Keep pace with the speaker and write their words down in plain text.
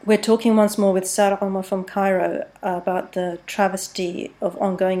We're talking once more with Sara from Cairo about the travesty of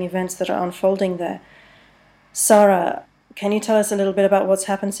ongoing events that are unfolding there. Sara, can you tell us a little bit about what's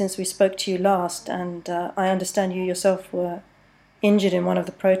happened since we spoke to you last? And I understand you yourself were injured in one of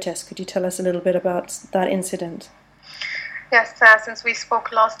the protests. Could you tell us a little bit about that incident? Yes, since we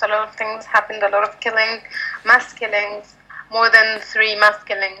spoke last, a lot of things happened, a lot of mass killings. More than 3 mass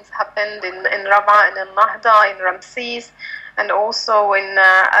killings happened in Rabaa, in Nahda, in Ramses, and also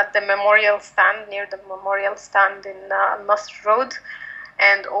at the memorial stand, near the memorial stand in Nasr Road,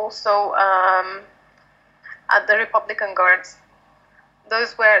 and also at the Republican Guards.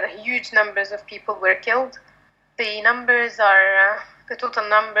 Those were huge numbers of people were killed. The numbers are, the total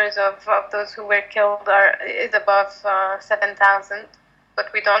numbers of those who were killed is above 7,000. But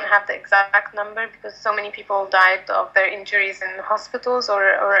we don't have the exact number because so many people died of their injuries in hospitals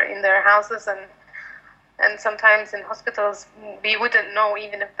or in their houses, and sometimes in hospitals we wouldn't know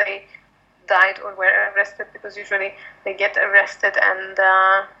even if they died or were arrested, because usually they get arrested and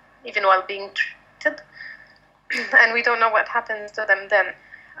even while being treated, and we don't know what happens to them then.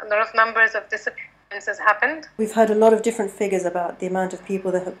 A lot of numbers of disappearances happened. We've heard a lot of different figures about the amount of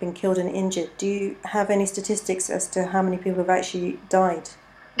people that have been killed and injured. Do you have any statistics as to how many people have actually died?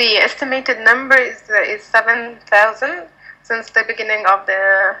 The estimated number is 7,000 since the beginning of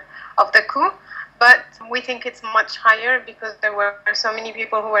the coup, but we think it's much higher because there were so many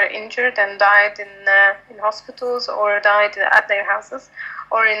people who were injured and died in hospitals or died at their houses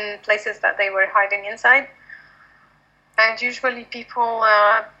or in places that they were hiding inside. And usually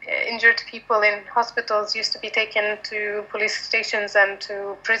injured people in hospitals used to be taken to police stations and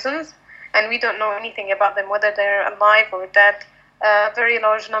to prisons, and we don't know anything about them, whether they're alive or dead. A very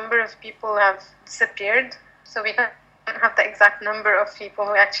large number of people have disappeared, so we don't have the exact number of people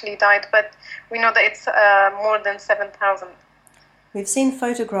who actually died, but we know that it's more than 7,000. We've seen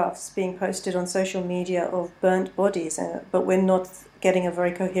photographs being posted on social media of burnt bodies, but we're not getting a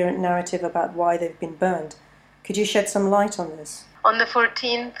very coherent narrative about why they've been burned. Could you shed some light on this? On the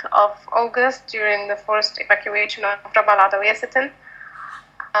 14th of August, during the forced evacuation of Rabaa al-Adawiyya City,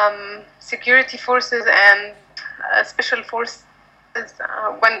 security forces and special forces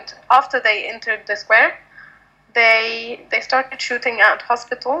went, after they entered the square, they started shooting at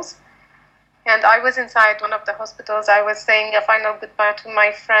hospitals. And I was inside one of the hospitals. I was saying a final goodbye to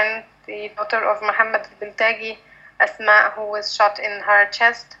my friend, the daughter of Mohammed al-Biltagi, Asma, who was shot in her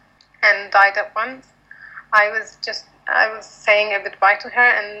chest and died at once. I was saying a goodbye to her,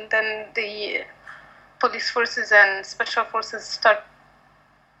 and then the police forces and special forces started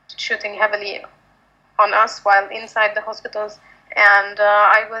shooting heavily on us while inside the hospitals. And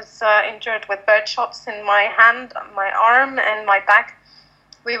I was injured with birdshots in my hand, my arm, and my back.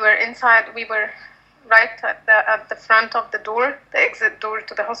 We were inside. We were right at the front of the door, the exit door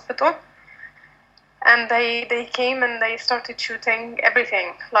to the hospital. And they came and they started shooting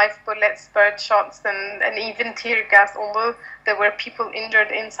everything, live bullets, bird shots, and even tear gas, although there were people injured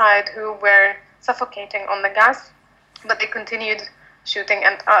inside who were suffocating on the gas. But they continued shooting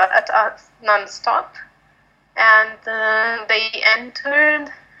at us non-stop. And they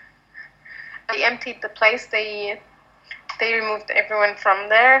emptied the place. They removed everyone from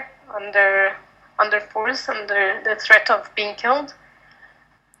there under force, under the threat of being killed.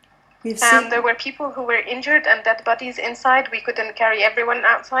 And there were people who were injured and dead bodies inside. We couldn't carry everyone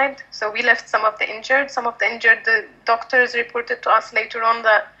outside, so we left some of the injured. Some of the injured, the doctors reported to us later on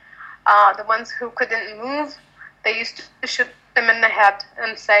that the ones who couldn't move, they used to shoot them in the head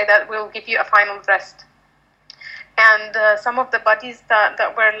and say that we'll give you a final rest. And some of the bodies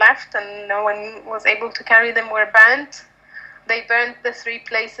that were left and no one was able to carry them were burnt. They burnt the 3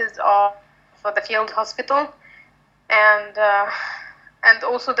 places for the field hospital, and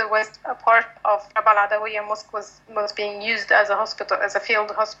also there was a part of Rabaa al-Adawiyya mosque was being used as a hospital, as a field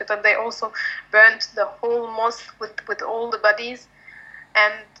hospital. They also burnt the whole mosque with all the bodies,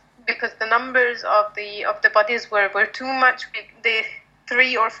 and because the numbers of the bodies were too much, the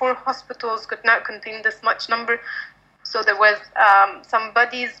 3 or 4 hospitals could not contain this much number. So there was some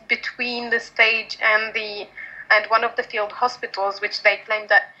bodies between the stage and one of the field hospitals, which they claimed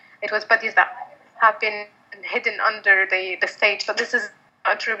that it was bodies that have been hidden under the stage. So this is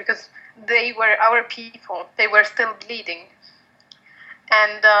not true, because they were our people. They were still bleeding.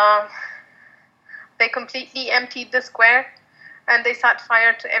 And they completely emptied the square, and they set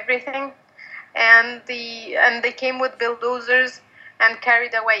fire to everything. And they came with bulldozers and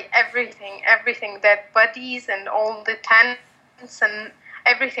carried away everything, dead bodies and all the tents and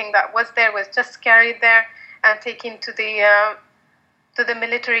everything that was there was just carried there and taken to the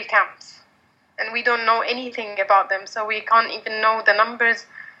military camps. And we don't know anything about them, so we can't even know the numbers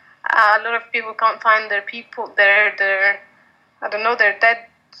A lot of people can't find their people, their I don't know, their dead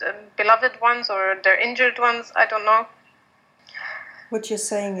beloved ones or their injured ones. I don't know. What you're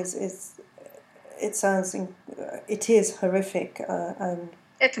saying is it is horrific and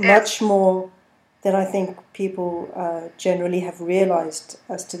much more than I think people generally have realized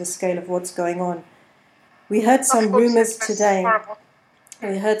as to the scale of what's going on. We heard some rumors today. Horrible.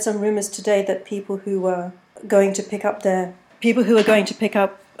 We heard some rumors today that people who were going to pick up to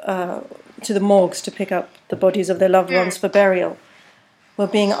the morgues to pick up the bodies of their loved ones for burial were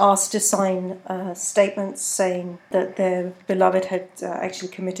being asked to sign statements saying that their beloved had actually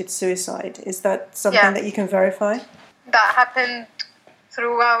committed suicide. Is that something that you can verify? That happened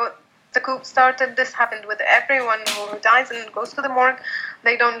throughout the coup started. This happened with everyone who dies and goes to the morgue.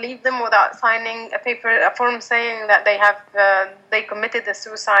 They don't leave them without signing a form saying that they committed a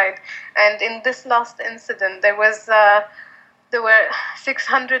suicide. And in this last incident, there were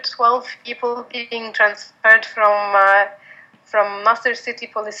 612 people being transferred from Nasser City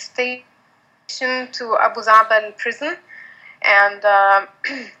Police Station to Abu Zabal prison, and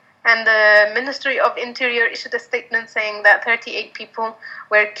the Ministry of Interior issued a statement saying that 38 people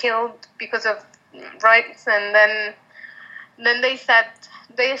were killed because of riots, and then they said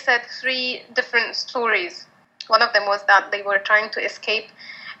three different stories. One of them was that they were trying to escape,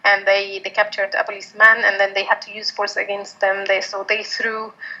 and they captured a policeman, and then they had to use force against them. So they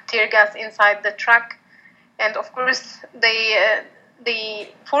threw tear gas inside the truck, and of course the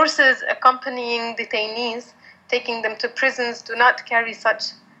forces accompanying detainees, taking them to prisons, do not carry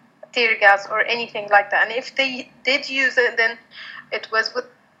such tear gas or anything like that. And if they did use it, then it was with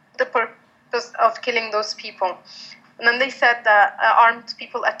the purpose of killing those people. And then they said that armed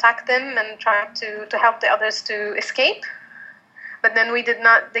people attacked them and tried to help the others to escape. But then they did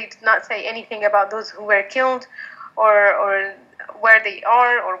not say anything about those who were killed or where they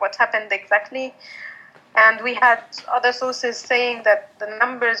are or what happened exactly. And we had other sources saying that the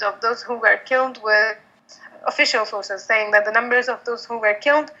numbers of those who were killed were official sources saying that the numbers of those who were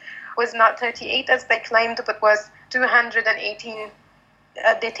killed was not 38 as they claimed, but was 218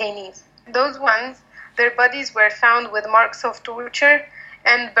 detainees. Those ones, their bodies were found with marks of torture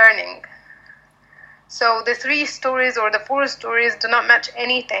and burning. So the three stories or the four stories do not match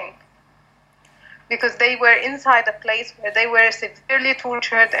anything, because they were inside a place where they were severely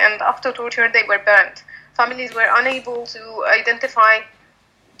tortured, and after torture they were burned. Families were unable to identify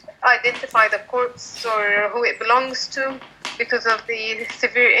the corpse or who it belongs to because of the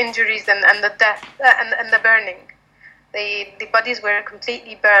severe injuries and the death and the burning. The bodies were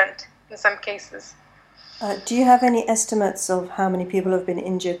completely burned in some cases. Do you have any estimates of how many people have been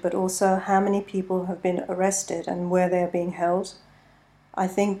injured, but also how many people have been arrested and where they are being held? I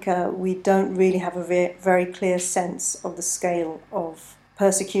think we don't really have a very clear sense of the scale of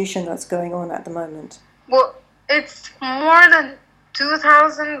persecution that's going on at the moment. Well, it's more than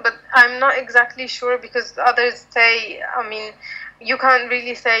 2,000, but I'm not exactly sure because others say, you can't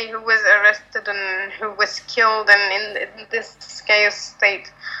really say who was arrested and who was killed and in this chaos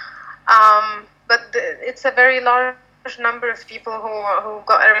state. But it's a very large number of people who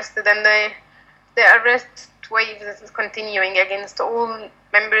got arrested, and the arrest wave is continuing against all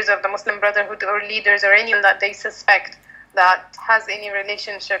members of the Muslim Brotherhood or leaders or anyone that they suspect that has any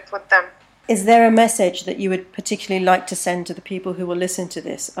relationship with them. Is there a message that you would particularly like to send to the people who will listen to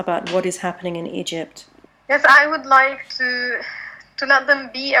this about what is happening in Egypt? Yes, I would like to let them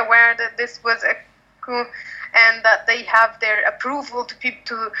be aware that this was a coup and that they have their approval to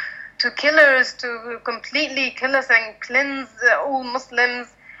killers to completely kill us and cleanse all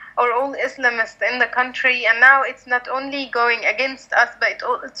Muslims or all Islamists in the country. And now it's not only going against us, but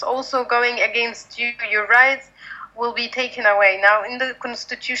it's also going against you. Your rights will be taken away. Now in the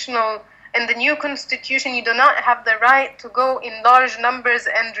new constitution, you do not have the right to go in large numbers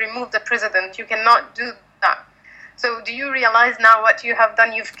and remove the president. You cannot do that. So do you realize now what you have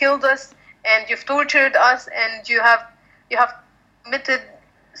done? You've killed us and you've tortured us and you have committed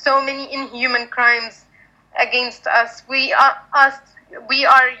so many inhuman crimes against us. We are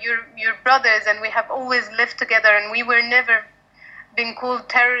your brothers, and we have always lived together, and we were never been called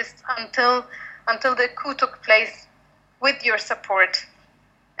terrorists until the coup took place with your support.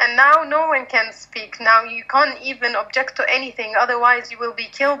 And now no one can speak. Now you can't even object to anything. Otherwise you will be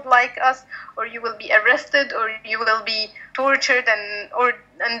killed like us, or you will be arrested, or you will be tortured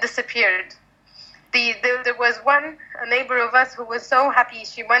and disappeared. There was a neighbor of us who was so happy.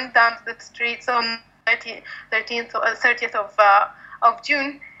 She went down to the streets on 30th of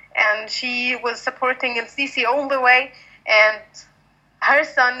June, and she was supporting El-Sisi all the way. And her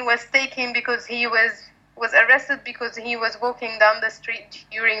son was taken because he was was arrested because he was walking down the street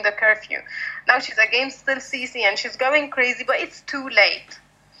during the curfew. Now she's again still Sisi and she's going crazy, but it's too late.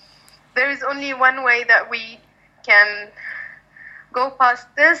 There is only one way that we can go past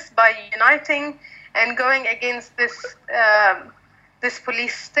this, by uniting and going against this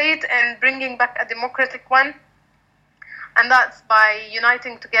police state and bringing back a democratic one. And that's by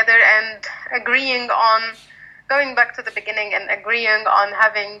uniting together and agreeing on going back to the beginning and agreeing on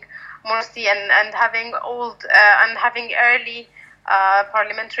having Morsi and having early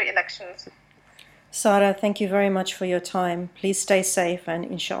parliamentary elections. Sara, thank you very much for your time. Please stay safe, and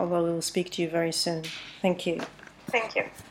inshallah we will speak to you very soon. Thank you. Thank you.